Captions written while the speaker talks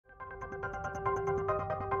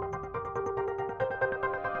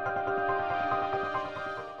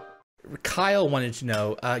Kyle wanted to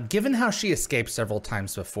know, given how she escaped several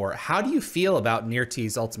times before, how do you feel about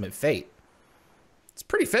Nirrti's ultimate fate? It's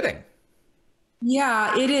pretty fitting.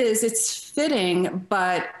 Yeah, it is. It's fitting,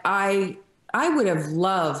 but I would have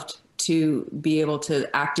loved to be able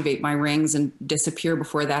to activate my rings and disappear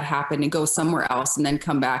before that happened and go somewhere else and then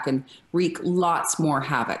come back and wreak lots more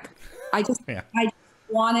havoc. I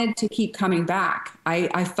wanted to keep coming back.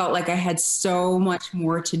 I felt like I had so much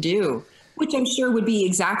more to do, which I'm sure would be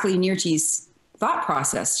exactly Nirrti's thought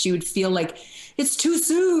process. She would feel like it's too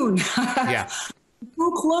soon. Yeah.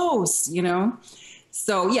 So close, you know?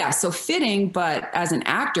 So yeah, so fitting, but as an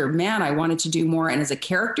actor, man, I wanted to do more. And as a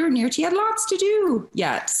character, Nirrti had lots to do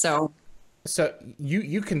yet. So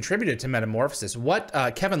you contributed to Metamorphosis. What,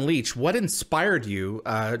 Kevin Leach, what inspired you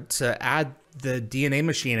to add the DNA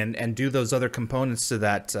machine and do those other components to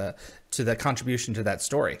that, to the contribution to that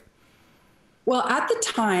story? Well, at the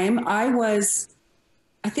time I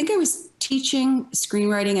think I was teaching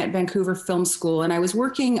screenwriting at Vancouver Film School, and I was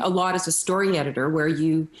working a lot as a story editor where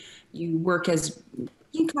you work as,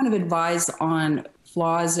 you kind of advise on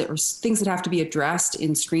flaws or things that have to be addressed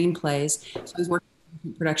in screenplays. So I was working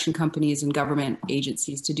with production companies and government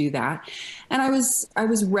agencies to do that. And I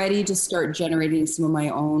was ready to start generating some of my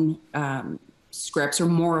own scripts, or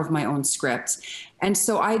more of my own scripts. And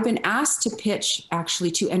so I had been asked to pitch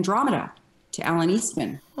actually to Andromeda, to Alan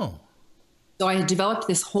Eastman. Oh. So I had developed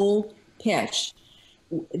this whole pitch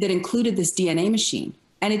that included this DNA machine.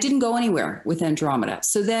 And it didn't go anywhere with Andromeda.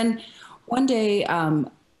 So then one day,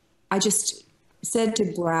 I just said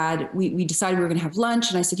to Brad, we decided we were going to have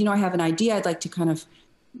lunch. And I said, you know, I have an idea. I'd like to kind of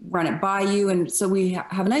run it by you. And so we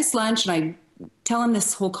have a nice lunch. And I tell him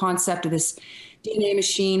this whole concept of this DNA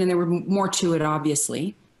machine. And there were more to it,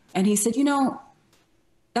 obviously. And he said, you know,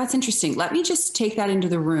 that's interesting. Let me just take that into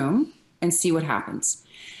the room and see what happens.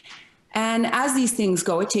 And as these things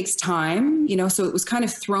go, it takes time, you know, so it was kind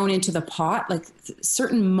of thrown into the pot, like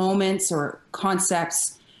certain moments or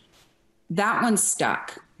concepts, that one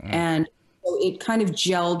stuck. And so it kind of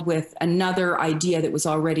gelled with another idea that was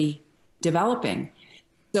already developing.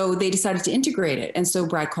 So they decided to integrate it. And so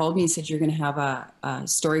Brad called me and said, you're going to have a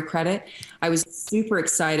story credit. I was super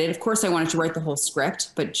excited. Of course, I wanted to write the whole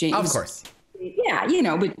script, but James. Of course. Yeah, you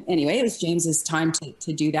know, but anyway, it was James's time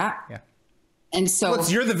to do that. Yeah. And so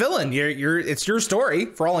you're the villain. It's your story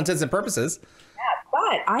for all intents and purposes. Yeah,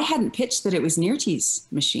 but I hadn't pitched that it was Nirrti's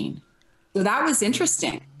machine. So that was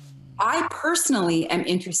interesting. I personally am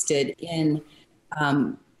interested in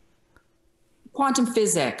quantum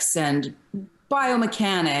physics and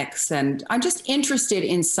biomechanics, and I'm just interested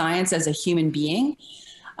in science as a human being.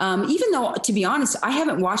 Even though, to be honest, I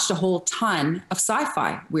haven't watched a whole ton of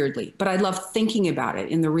sci-fi, weirdly, but I love thinking about it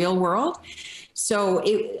in the real world. So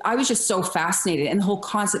I was just so fascinated, and the whole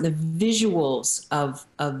concept, the visuals of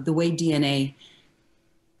the way DNA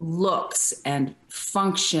looks and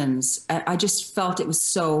functions. I just felt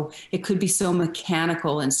it could be so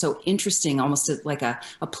mechanical and so interesting, almost like a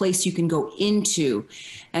place you can go into.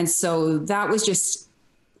 And so that was just,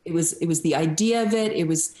 it was the idea of it. It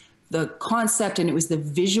was the concept, and it was the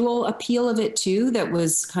visual appeal of it too, that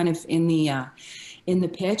was kind of in the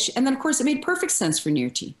pitch. And then of course it made perfect sense for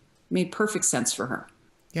Nirrti. Made perfect sense for her.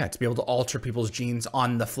 Yeah, to be able to alter people's genes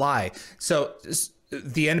on the fly. So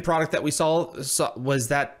the end product that we saw, was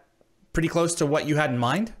that pretty close to what you had in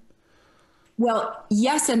mind? Well,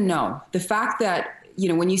 yes and no. The fact that, you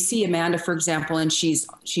know, when you see Amanda, for example, and she's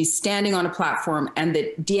standing on a platform and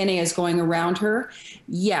the DNA is going around her,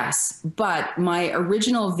 yes. But my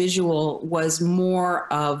original visual was more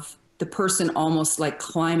of the person almost like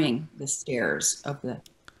climbing the stairs of the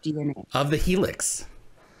DNA. Of the helix.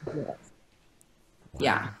 Yes.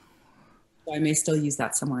 Yeah. So I may still use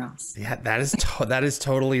that somewhere else. Yeah, that is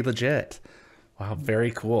totally legit. Wow, very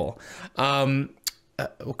cool.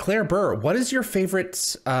 Claire Burr, what is your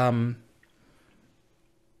favorite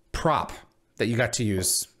prop that you got to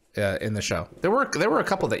use in the show? There were a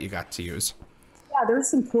couple that you got to use. Yeah, there were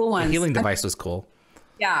some cool ones. The healing device was cool.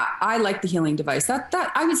 Yeah, I like the healing device. That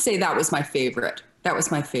I would say that was my favorite. That was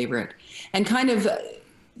my favorite. And kind of,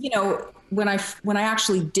 you know, when I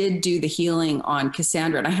actually did do the healing on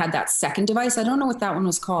Cassandra, and I had that second device, I don't know what that one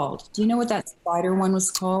was called. Do you know what that spider one was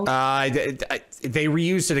called? They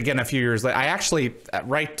reused it again a few years later. I actually,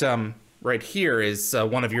 right here is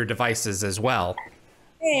one of your devices as well.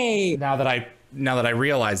 Hey. Now that I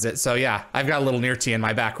realized it. So yeah, I've got a little Nirrti in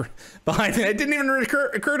my back behind it. It didn't even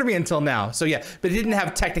occur to me until now. So yeah, but it didn't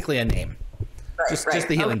have technically a name. Just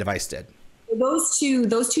the healing device did. Those two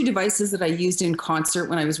devices that I used in concert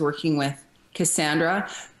when I was working with Cassandra,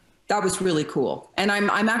 that was really cool. And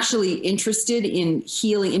I'm actually interested in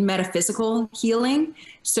healing, in metaphysical healing.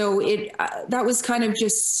 So that was kind of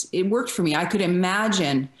just, it worked for me. I could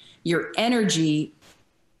imagine your energy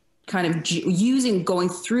kind of going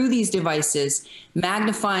through these devices,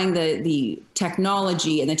 magnifying the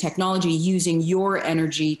technology, and the technology using your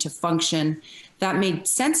energy to function. That made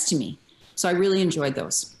sense to me. So I really enjoyed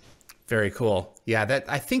those. Very cool. Yeah,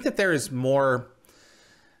 I think that there is more.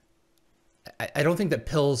 I don't think that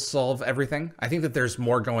pills solve everything. I think that there's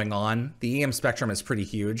more going on. The EM spectrum is pretty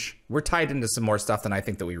huge. We're tied into some more stuff than I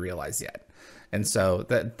think that we realize yet. And so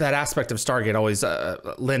that aspect of Stargate always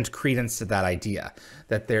lent credence to that idea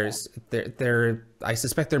that I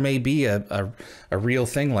suspect there may be a real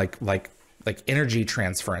thing like energy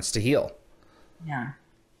transference to heal. Yeah.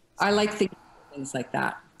 I like things like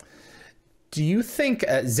that. Do you think,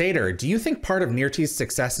 Zader, do you think part of Nirrti's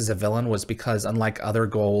success as a villain was because, unlike other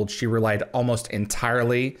Goa'uld, she relied almost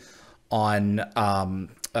entirely on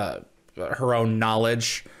her own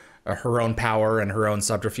knowledge, her own power, and her own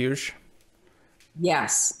subterfuge?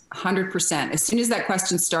 Yes, 100%. As soon as that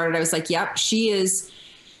question started, I was like, yep, she's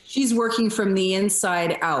working from the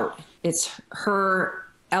inside out. It's her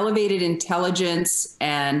elevated intelligence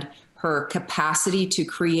and her capacity to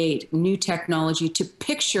create new technology, to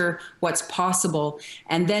picture what's possible,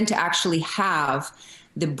 and then to actually have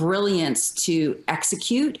the brilliance to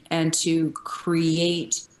execute and to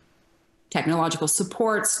create technological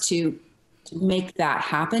supports to make that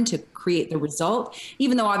happen, to create the result.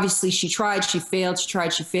 Even though obviously she tried, she failed, she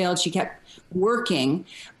tried, she failed, she kept working,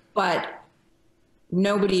 but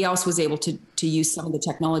nobody else was able to use some of the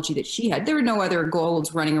technology that she had. There were no other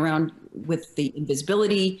Goa'ulds running around with the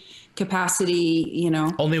invisibility capacity, you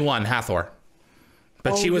know. Only one, Hathor,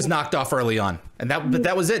 but she was knocked off early on, and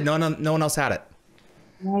that was it. No one else had it.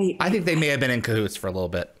 Right. I think they may have been in cahoots for a little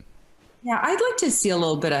bit. Yeah, I'd like to see a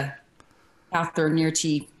little bit of Hathor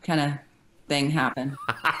Nirrti kind of thing happen.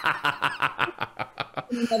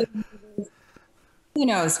 Who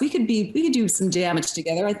knows? We could do some damage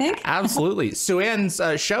together, I think. Absolutely. Sue-Ann's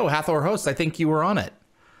show, Hathor Hosts, I think you were on it.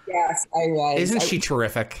 Yes, I was. Isn't she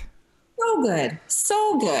terrific? So good.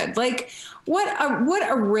 So good. Like, what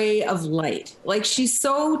a ray of light. Like, she's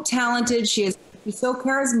so talented. She's so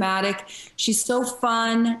charismatic. She's so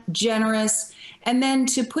fun, generous. And then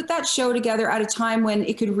to put that show together at a time when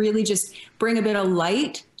it could really just bring a bit of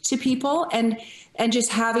light to people, and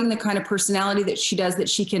just having the kind of personality that she does, that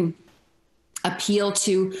she can appeal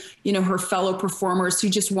to, you know, her fellow performers who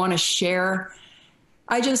just want to share.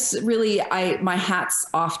 I just really, my hat's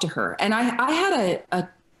off to her. And I had a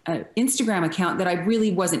Instagram account that I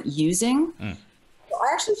really wasn't using. So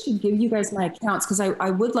I actually should give you guys my accounts, because I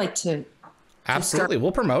would like to. Absolutely.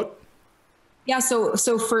 We'll promote. Yeah. So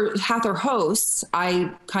for Hathor Hosts,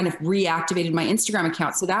 I kind of reactivated my Instagram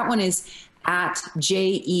account. So that one is at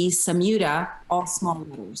J.E. Samuda, all small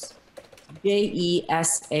letters.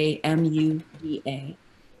 JESAMUDA.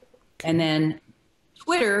 And then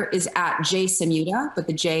Twitter is at J Samuda, but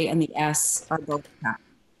the J and the S are both capped.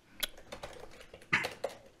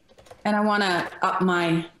 And I want to up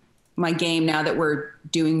my game now that we're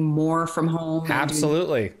doing more from home.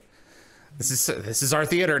 Absolutely. This is our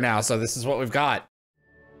theater now, so this is what we've got.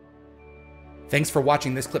 Thanks for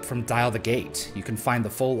watching this clip from Dial the Gate. You can find the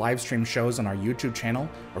full live stream shows on our YouTube channel,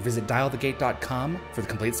 or visit dialthegate.com for the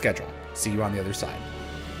complete schedule. See you on the other side.